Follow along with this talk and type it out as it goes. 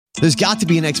There's got to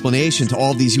be an explanation to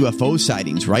all of these UFO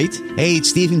sightings, right? Hey,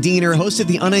 it's Stephen Diener, host of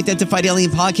the Unidentified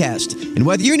Alien Podcast. And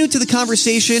whether you're new to the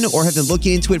conversation or have been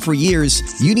looking into it for years,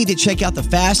 you need to check out the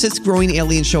fastest growing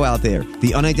alien show out there,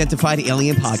 the Unidentified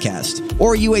Alien Podcast,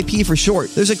 or UAP for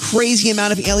short. There's a crazy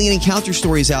amount of alien encounter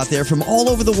stories out there from all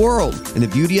over the world. And the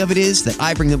beauty of it is that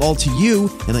I bring them all to you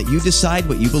and let you decide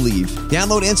what you believe.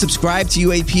 Download and subscribe to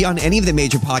UAP on any of the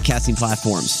major podcasting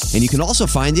platforms. And you can also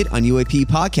find it on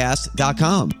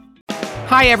UAPpodcast.com.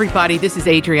 Hi, everybody. This is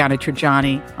Adriana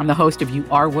Trajani. I'm the host of You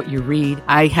Are What You Read.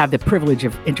 I have the privilege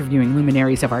of interviewing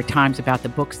luminaries of our times about the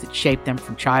books that shaped them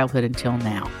from childhood until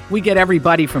now. We get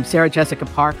everybody from Sarah Jessica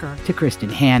Parker to Kristen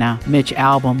Hanna, Mitch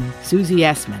Albom, Susie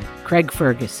Essman, Craig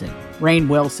Ferguson, Rainn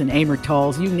Wilson, Amor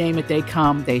Tolls, you name it, they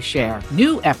come, they share.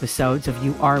 New episodes of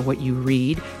You Are What You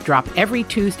Read drop every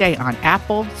Tuesday on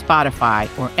Apple, Spotify,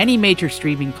 or any major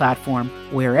streaming platform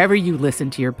wherever you listen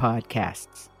to your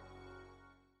podcasts.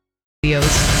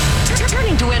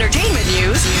 Turning to entertainment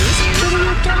news.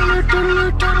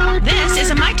 This is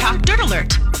a My Talk Dirt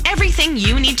Alert. Everything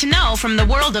you need to know from the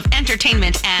world of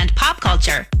entertainment and pop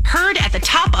culture. Heard at the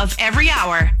top of every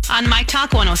hour on My Talk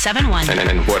 107.1.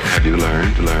 And what have you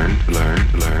learned?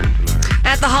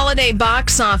 At the holiday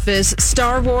box office,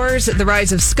 Star Wars, The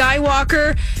Rise of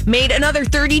Skywalker made another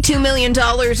 $32 million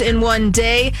in one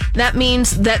day. That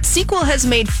means that sequel has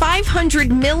made $500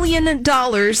 million.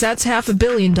 That's $500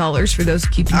 million for those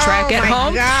keeping track at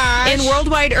home. Gosh. In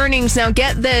worldwide earnings, now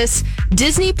get this,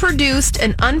 Disney produced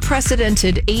an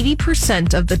unprecedented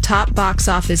 80% of the top box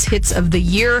office hits of the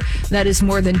year. That is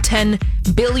more than $10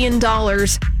 billion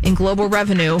in global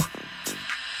revenue.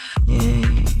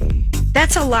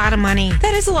 That's a lot of money.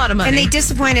 That is a lot of money. And they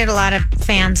disappointed a lot of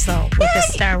fans, though, with the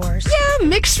Star Wars. Yeah,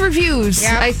 mixed reviews,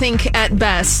 Yep. I think, at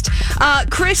best.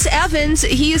 Chris Evans,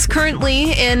 he is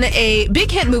currently in a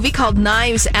big hit movie called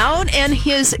Knives Out, and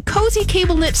his cozy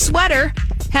cable knit sweater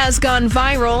has gone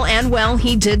viral, and, well,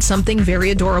 he did something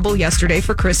very adorable yesterday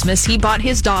for Christmas. He bought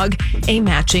his dog a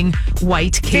matching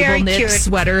white cable knit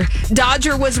sweater.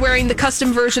 Dodger was wearing the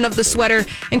custom version of the sweater,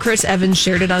 and Chris Evans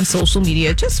shared it on social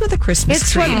media just with a Christmas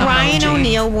It's tree. what Ryan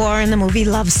O'Neal wore in the movie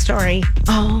Love Story.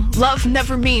 Oh, love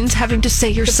never means having to say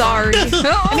you're sorry.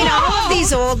 I mean, all of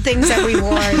these old things that we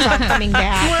wore is all coming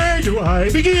back. Where do I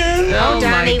begin? Oh,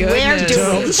 Donnie, where do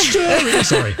Tell we? the story.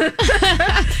 Sorry.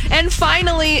 And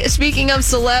finally, speaking of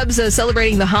celebs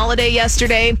celebrating the holiday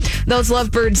yesterday, those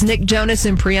lovebirds Nick Jonas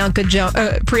and Priyanka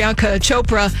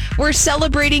Chopra were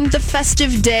celebrating the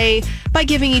festive day by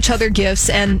giving each other gifts.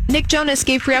 And Nick Jonas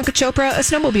gave Priyanka Chopra a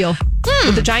snowmobile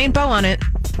with a giant bow on it.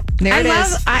 There it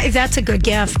is. That's a good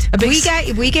gift.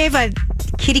 We gave a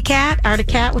kitty cat, Arctic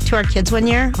cat, to our kids one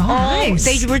year. Oh, nice.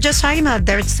 They were just talking about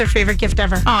it's their favorite gift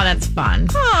ever. Oh, that's fun.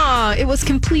 Oh, it was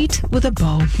complete with a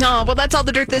bow. Oh, well, that's all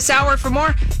the dirt this hour. For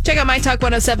more, check out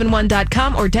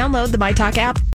mytalk1071.com or download the MyTalk app.